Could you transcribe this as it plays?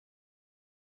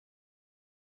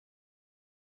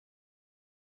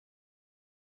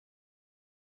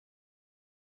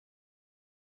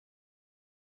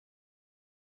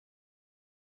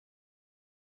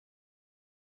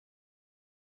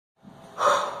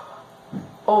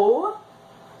Oh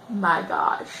my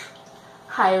gosh.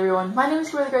 Hi everyone, my name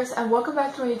is Kimberly Grace and welcome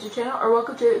back to my YouTube channel, or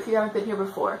welcome to it if you haven't been here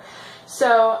before.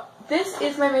 So this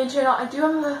is my main channel. I do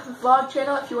have a vlog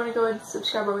channel if you want to go and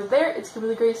subscribe over there. It's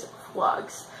Kimberly Grace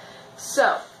Vlogs.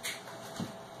 So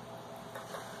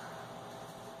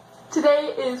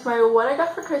today is my what I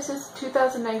got for Christmas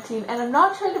 2019, and I'm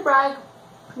not trying to brag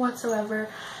whatsoever.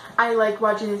 I like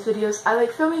watching these videos, I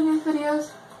like filming these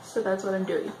videos, so that's what I'm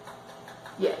doing.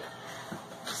 Yay.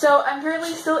 So I'm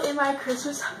currently still in my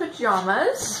Christmas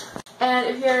pajamas, and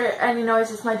if you hear any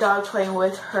noise, it's my dog playing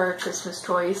with her Christmas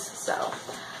toys. So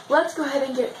let's go ahead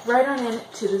and get right on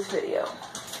into this video.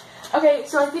 Okay,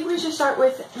 so I think we should start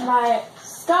with my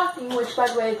stocking, which by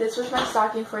the way, this was my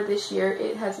stocking for this year.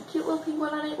 It has a cute little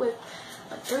penguin on it with,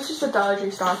 it was just a Dollar Tree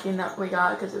stocking that we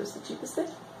got because it was the cheapest thing,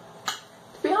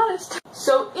 to be honest.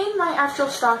 So in my actual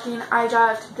stocking, I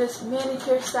got this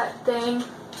manicure set thing.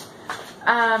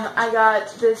 I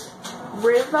got this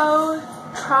Rivo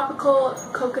Tropical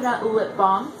Coconut Lip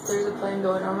Balm. There's a plane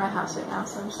going over my house right now,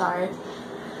 so I'm sorry.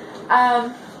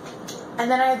 And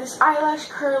then I have this eyelash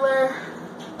curler.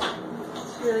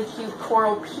 It's really cute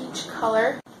coral peach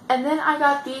color. And then I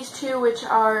got these two, which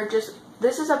are just,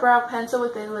 this is a brow pencil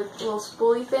with a like, little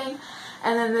spoolie thing.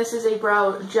 And then this is a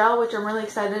brow gel, which I'm really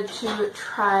excited to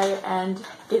try and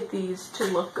get these to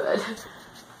look good.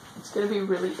 It's going to be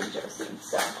really interesting.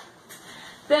 So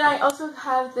then I also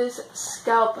have this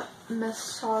scalp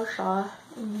massager,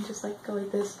 and you just like go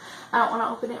like this. I don't want to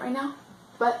open it right now,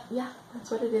 but yeah,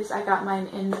 that's what it is. I got mine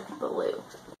in blue.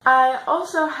 I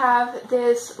also have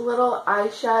this little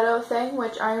eyeshadow thing,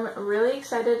 which I'm really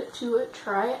excited to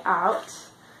try out.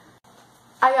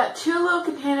 I got two little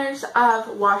containers of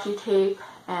washi tape,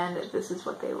 and this is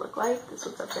what they look like. This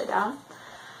one's upside down.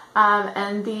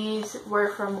 And these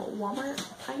were from Walmart,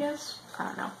 I guess. I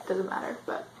don't know, doesn't matter,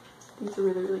 but these are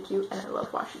really, really cute, and I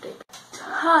love washi tape.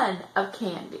 Ton of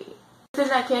candy. Within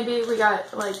that candy, we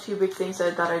got like two big things that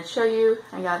I thought I'd show you.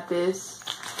 I got this,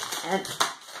 and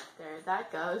there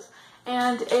that goes,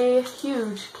 and a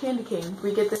huge candy cane.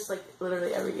 We get this like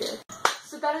literally every year.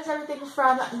 So that is everything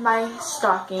from my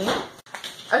stocking.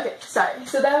 Okay, sorry.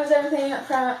 So that was everything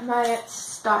from my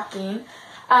stocking.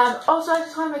 Also, I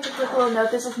just want to make a quick little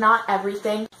note. This is not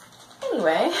everything.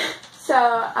 Anyway. So,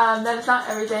 that is not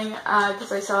everything,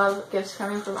 because I still have gifts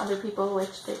coming from other people,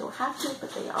 which they don't have to,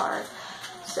 but they are.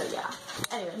 So, yeah.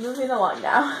 Anyway, moving along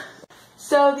now.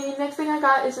 So, the next thing I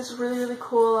got is this really, really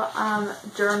cool,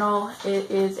 journal. It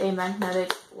is a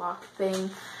magnetic lock thing,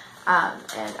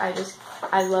 and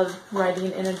I love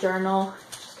writing in a journal.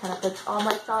 It just kind of puts all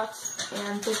my thoughts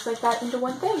and things like that into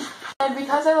one thing. And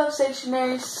because I love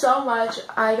stationery so much,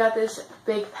 I got this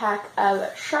big pack of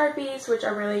Sharpies, which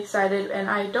I'm really excited, and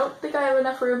I don't think I have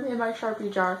enough room in my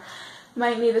Sharpie jar.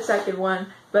 Might need a second one,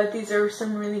 but these are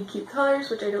some really cute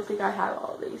colors, which I don't think I have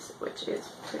all of these, which is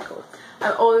pretty cool.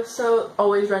 I'm also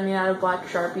always running out of black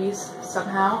Sharpies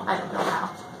somehow. I don't know how,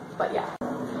 but yeah.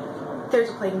 There's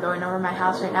a plane going over my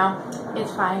house right now.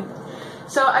 It's fine.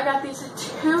 So I got these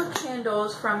two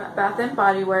candles from Bath &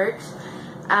 Body Works.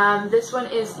 This one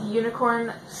is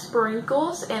Unicorn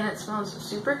Sprinkles, and it smells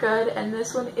super good. And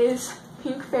this one is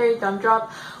Pink Fairy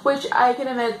Gumdrop, which I can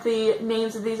admit the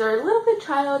names of these are a little bit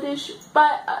childish,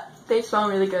 but they smell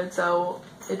really good, so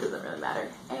it doesn't really matter.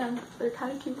 And they're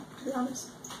kind of cute, to be honest.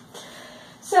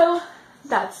 So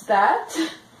that's that.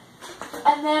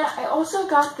 And then I also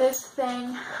got this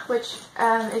thing, which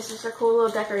is just a cool little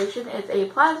decoration. It's a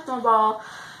plasma ball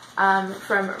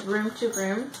from Room to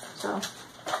Room. So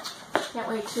can't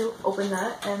wait to open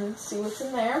that and see what's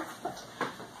in there.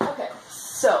 Okay,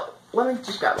 so let me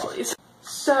just grab all these.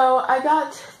 So I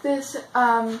got this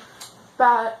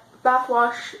bath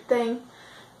wash thing.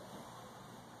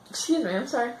 Excuse me, I'm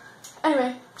sorry.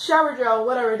 Anyway, shower gel,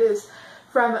 whatever it is,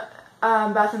 from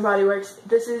Bath & Body Works.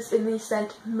 This is in the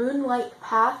scent Moonlight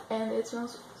Path, and it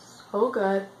smells so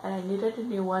good, and I needed a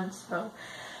new one, so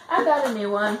I got a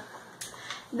new one.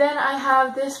 Then I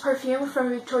have this perfume from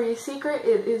Victoria's Secret.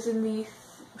 It is in the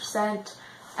scent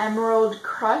Emerald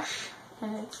Crush,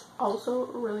 and it's also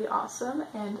really awesome.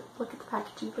 And look at the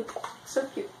packaging, like, so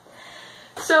cute.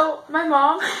 So my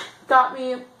mom got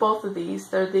me both of these.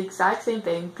 They're the exact same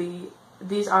thing.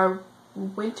 These are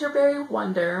Winterberry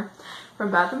Wonder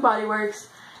from Bath & Body Works,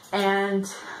 and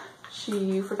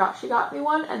she forgot she got me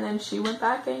one, and then she went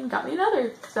back and got me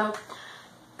another. So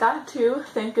got two.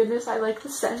 Thank goodness I like the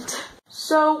scent.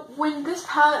 So when this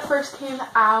palette first came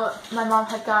out, my mom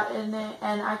had gotten it,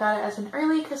 and I got it as an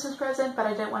early Christmas present, but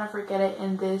I didn't want to forget it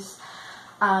in this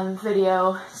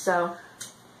video, so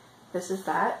this is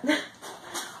that.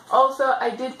 Also, I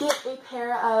did get a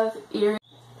pair of earrings.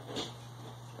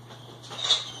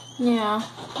 yeah,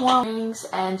 well,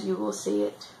 and you will see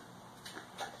it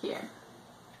here.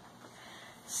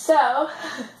 So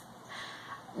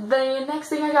the next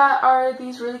thing I got are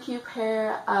these really cute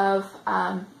pair of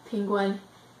penguin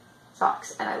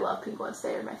socks, and I love penguins.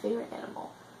 They are my favorite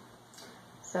animal.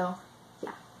 So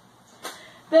yeah.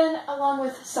 Then along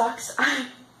with socks, I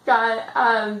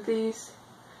got these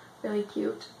really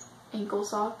cute ankle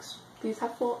socks. These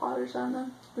have full otters on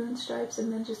them, and then stripes,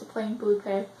 and then just a plain blue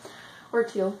pair, or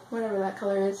teal, whatever that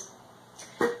color is,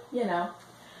 you know.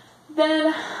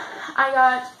 Then I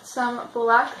got some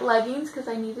black leggings because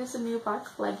I needed some new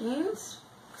black leggings.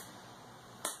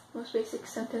 Most basic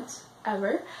sentence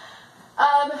ever.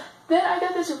 Then I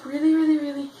got this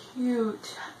really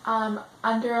cute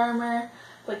Under Armour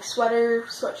like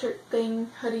sweatshirt thing,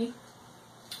 hoodie.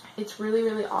 It's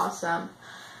really awesome.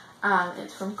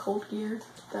 It's from Cold Gear,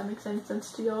 if that makes any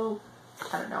sense to y'all.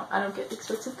 I don't know. I don't get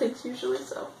expensive things usually,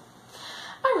 so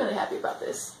I'm really happy about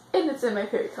this. And it's in my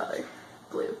favorite color,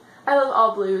 blue. I love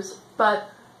all blues, but,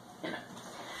 you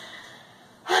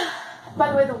know.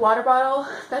 By the way, the water bottle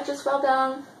that just fell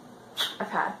down, I've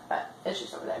had, but it's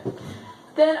just over there.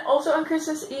 Then also on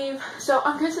Christmas Eve, so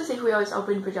on Christmas Eve we always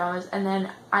open pajamas, and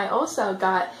then I also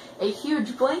got a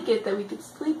huge blanket that we could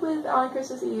sleep with on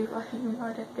Christmas Eve. I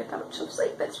didn't get that much of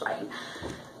sleep, that's fine.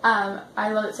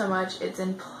 I love it so much. It's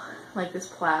in like this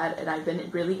plaid, and I've been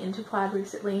really into plaid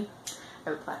recently. I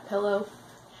have a plaid pillow.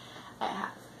 I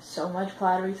have so much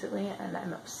plaid recently, and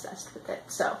I'm obsessed with it.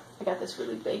 So I got this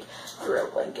really big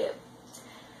throw blanket.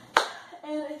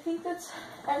 And I think that's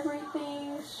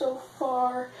everything so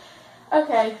far.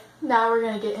 Okay, now we're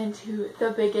gonna get into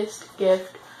the biggest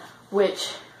gift,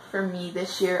 which for me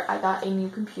this year, I got a new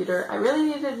computer. I really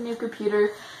needed a new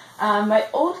computer. My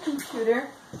old computer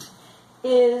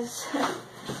is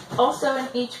also an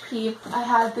HP. I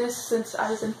had this since I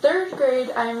was in 3rd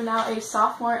grade. I am now a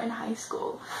sophomore in high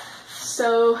school.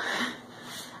 So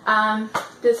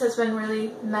this has been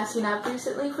really messing up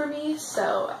recently for me,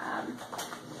 so I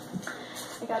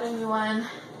got a new one.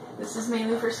 This is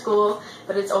mainly for school,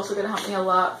 but it's also going to help me a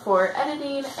lot for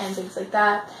editing and things like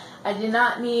that. I did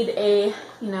not need a,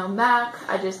 Mac.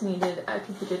 I just needed a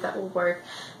computer that will work,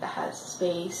 that has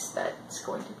space, that's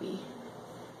going to be,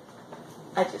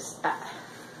 I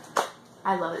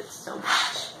love it so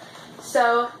much.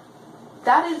 So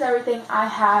that is everything I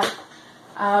have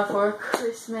for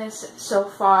Christmas so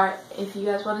far. If you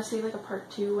guys want to see like a part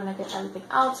 2 when I get everything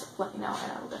else, let me know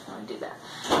and I will definitely do that.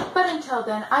 But until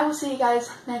then, I will see you guys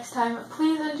next time.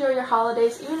 Please enjoy your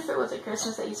holidays, even if it wasn't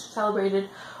Christmas that you celebrated,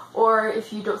 or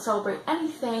if you don't celebrate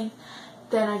anything,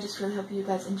 then I just really hope you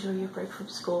guys enjoy your break from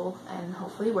school and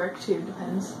hopefully work too,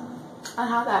 depends on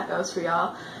how that goes for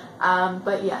y'all.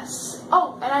 But yes.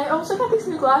 Oh, and I also got these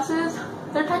new glasses.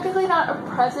 They're technically not a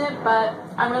present, but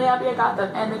I'm really happy I got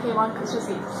them, and they came on Christmas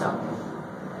Eve, so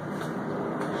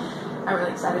I'm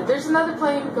really excited. There's another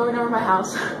plane going over my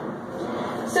house.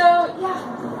 So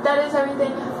yeah, that is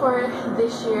everything for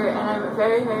this year, and I'm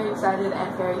very excited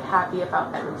and very happy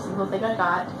about every single thing I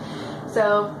got.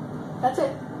 So that's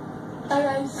it. Bye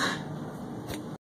guys.